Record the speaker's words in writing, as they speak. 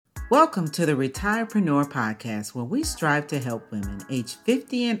Welcome to the Retirepreneur Podcast, where we strive to help women age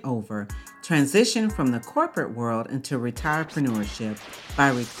 50 and over transition from the corporate world into retirepreneurship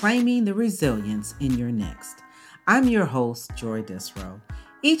by reclaiming the resilience in your next. I'm your host, Joy Disrow.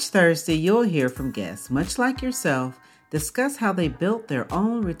 Each Thursday, you'll hear from guests, much like yourself, discuss how they built their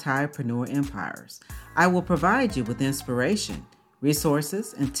own retirepreneur empires. I will provide you with inspiration,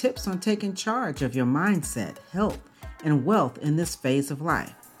 resources, and tips on taking charge of your mindset, health, and wealth in this phase of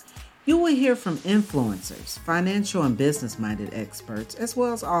life. You will hear from influencers, financial and business-minded experts, as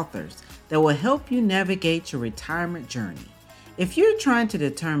well as authors that will help you navigate your retirement journey. If you're trying to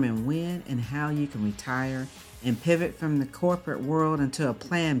determine when and how you can retire and pivot from the corporate world into a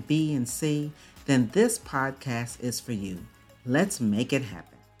plan B and C, then this podcast is for you. Let's make it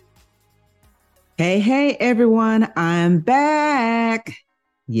happen. Hey, everyone, I'm back.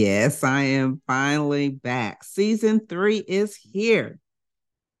 Yes, I am finally back. Season 3 is here.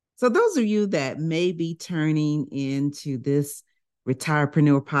 So those of you that may be turning into this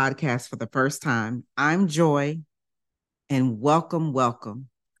Retirepreneur podcast for the first time, I'm Joy, and welcome.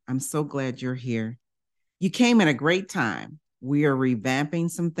 I'm so glad you're here. You came at a great time. We are revamping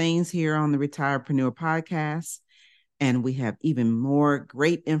some things here on the Retirepreneur podcast, and we have even more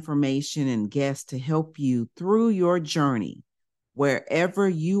great information and guests to help you through your journey, wherever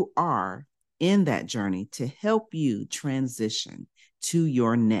you are in that journey, to help you transition to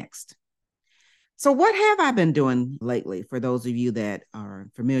your next. So what have I been doing lately for those of you that are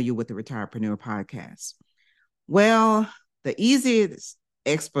familiar with the Retirepreneur podcast? Well, the easiest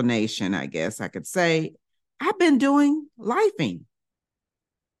explanation, I guess I could say, I've been doing lifing,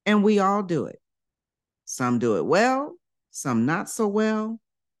 and we all do it. Some do it well, some not so well,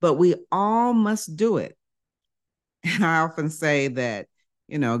 but we all must do it. And I often say that,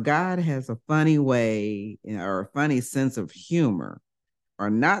 God has a funny way, or a funny sense of humor, or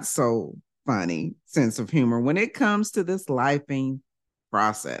not so funny sense of humor when it comes to this lifing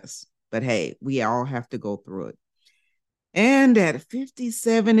process. But hey, we all have to go through it. And at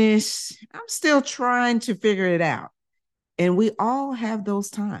 57-ish, I'm still trying to figure it out. And we all have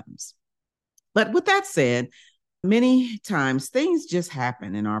those times. But with that said, many times things just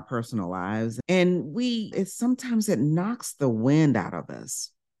happen in our personal lives, and sometimes it knocks the wind out of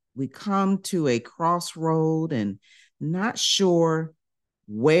us. We come to a crossroad and not sure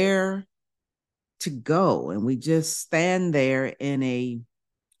where to go, and we just stand there in a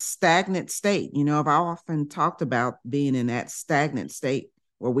stagnant state. I've often talked about being in that stagnant state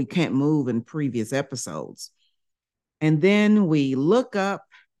where we can't move in previous episodes. And then we look up,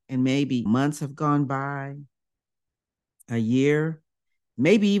 and maybe months have gone by, a year,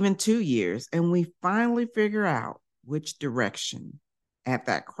 maybe even 2 years, and we finally figure out which direction at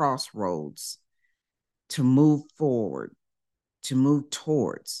that crossroads to move forward, to move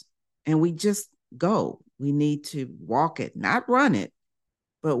towards. And we just go. We need to walk it, not run it,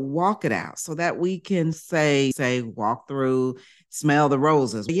 but walk it out so that we can say, walk through, smell the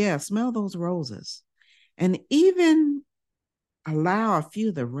roses. Yeah, smell those roses. And even allow a few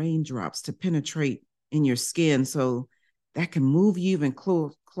of the raindrops to penetrate in your skin so that can move you even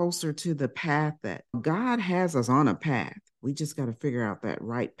closer to the path that God has us on. A path. We just got to figure out that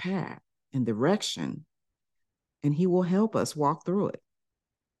right path and direction, and He will help us walk through it.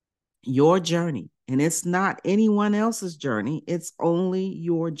 Your journey. And it's not anyone else's journey. It's only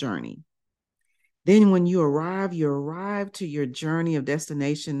your journey. Then when you arrive to your journey of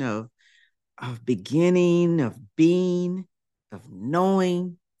destination of beginning, of being, of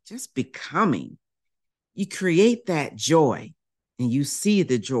knowing, just becoming. You create that joy, and you see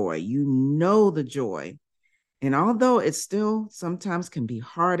the joy, you know the joy. And although it still sometimes can be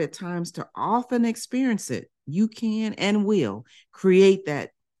hard at times to often experience it, you can and will create that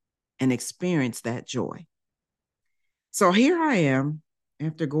and experience that joy. So here I am,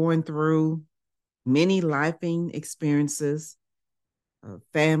 after going through many lifing experiences of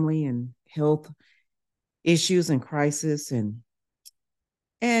family and health issues and crisis,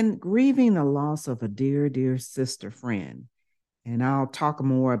 and grieving the loss of a dear sister friend. And I'll talk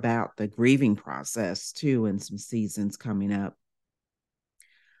more about the grieving process too in some seasons coming up.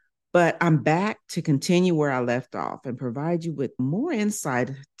 But I'm back to continue where I left off and provide you with more insight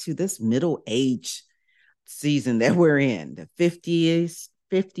to this middle age season that we're in, the 50-ish,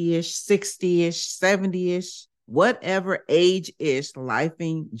 60-ish, 70-ish, whatever age-ish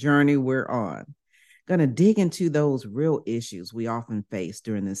lifing journey we're on. Going to dig into those real issues we often face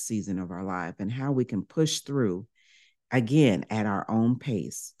during this season of our life and how we can push through, again, at our own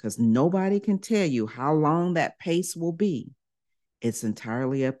pace, because nobody can tell you how long that pace will be. It's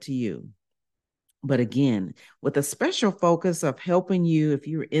entirely up to you. But again, with a special focus of helping you if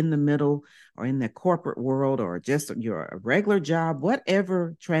you're in the middle or in the corporate world or just your regular job,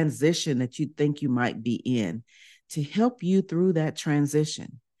 whatever transition that you think you might be in, to help you through that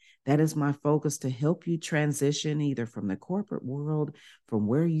transition. That is my focus, to help you transition either from the corporate world, from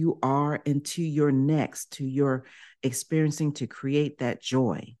where you are, into your next, to your experiencing, to create that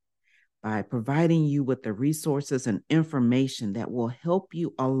joy by providing you with the resources and information that will help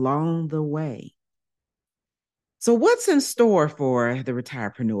you along the way. So, what's in store for the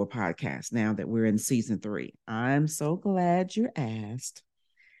Retirepreneur podcast now that we're in season 3? I'm so glad you asked.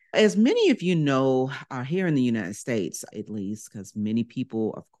 As many of you know, here in the United States, at least, because many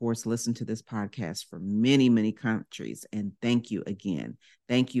people, of course, listen to this podcast from many, many countries. And thank you again.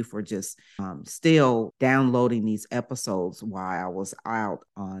 Thank you for just still downloading these episodes while I was out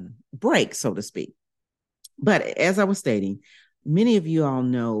on break, so to speak. But as I was stating, many of you all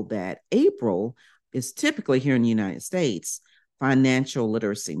know that April is typically here in the United States Financial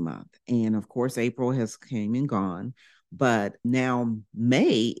Literacy Month. And of course, April has came and gone, but now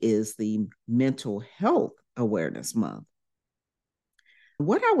May is the Mental Health Awareness Month.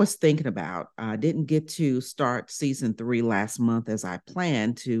 What I was thinking about, I didn't get to start season 3 last month as I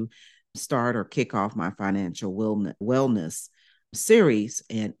planned to start or kick off my financial wellness series.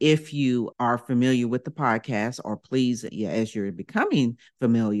 And if you are familiar with the podcast, or please, as you're becoming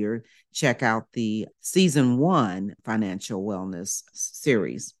familiar, check out the season 1 financial wellness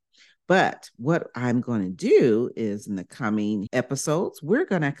series. But what I'm going to do is in the coming episodes, we're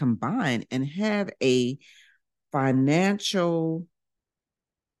going to combine and have a financial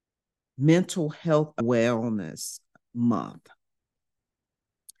mental health wellness month.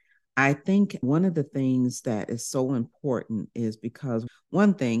 I think one of the things that is so important is because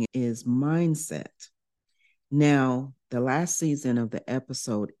one thing is mindset. Now, the last season of the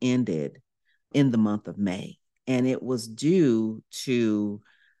episode ended in the month of May, and it was due to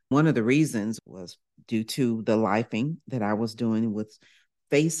one of the reasons was due to the lifing that I was doing with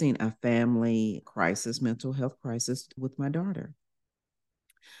facing a family crisis, mental health crisis with my daughter.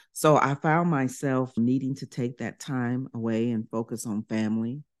 So I found myself needing to take that time away and focus on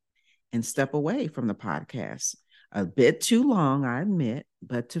family and step away from the podcast. A bit too long, I admit,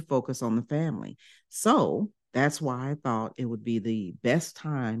 but to focus on the family. So that's why I thought it would be the best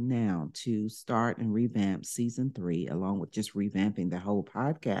time now to start and revamp season 3, along with just revamping the whole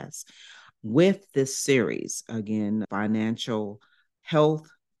podcast with this series. Again, financial health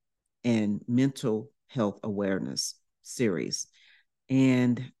and mental health awareness series.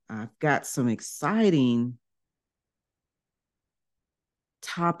 And I've got some exciting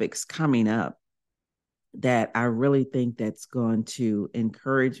topics coming up that I really think that's going to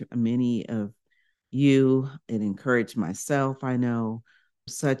encourage many of you and encourage myself, I know,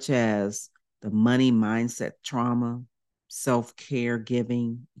 such as the money mindset trauma, self-care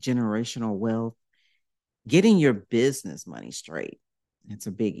giving, generational wealth, getting your business money straight. It's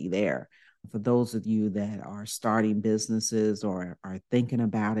a biggie there. For those of you that are starting businesses or are thinking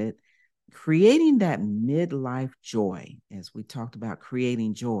about it, creating that midlife joy, as we talked about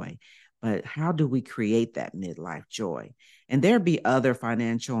creating joy, but how do we create that midlife joy? And there'll be other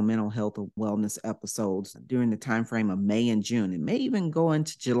financial and mental health and wellness episodes during the time frame of May and June. It may even go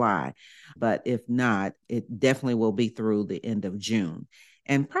into July, but if not, it definitely will be through the end of June.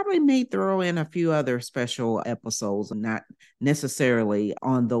 And probably may throw in a few other special episodes, not necessarily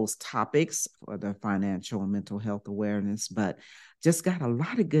on those topics for the financial and mental health awareness, but just got a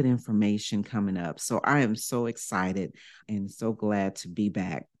lot of good information coming up. So I am so excited and so glad to be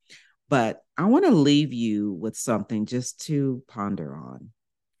back. But I want to leave you with something just to ponder on.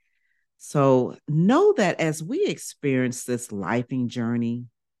 So know that as we experience this lifing journey,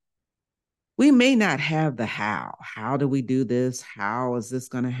 we may not have the how. How do we do this? How is this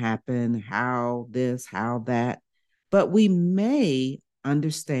going to happen? How this, how that? But we may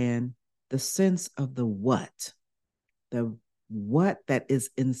understand the sense of the what that is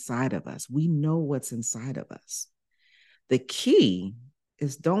inside of us. We know what's inside of us. The key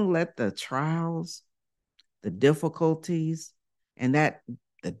is don't let the trials, the difficulties, and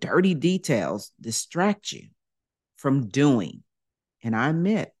the dirty details distract you from doing. And I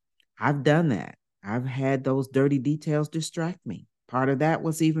admit, I've done that. I've had those dirty details distract me. Part of that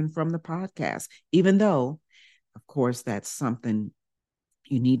was even from the podcast, even though, of course, that's something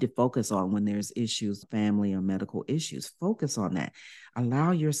you need to focus on when there's issues, family or medical issues. Focus on that.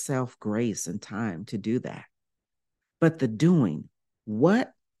 Allow yourself grace and time to do that. But the doing,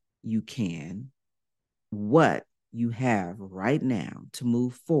 what you can, what you have right now to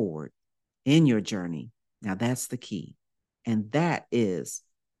move forward in your journey. Now that's the key. And that is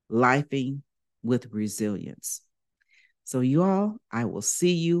lifing with resilience. So you all, I will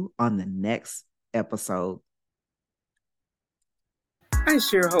see you on the next episode. I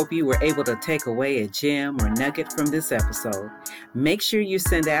sure hope you were able to take away a gem or nugget from this episode. Make sure you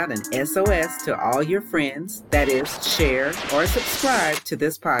send out an SOS to all your friends, that is, share or subscribe to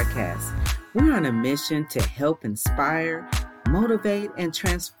this podcast. We're on a mission to help inspire, motivate, and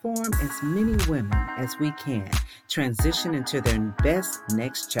transform as many women as we can transition into their best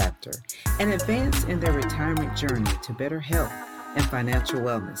next chapter and advance in their retirement journey to better health and financial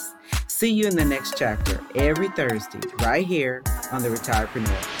wellness. See you in the next chapter every Thursday right here on The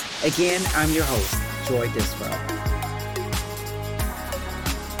Retirepreneur. Again, I'm your host, Joy Diswell.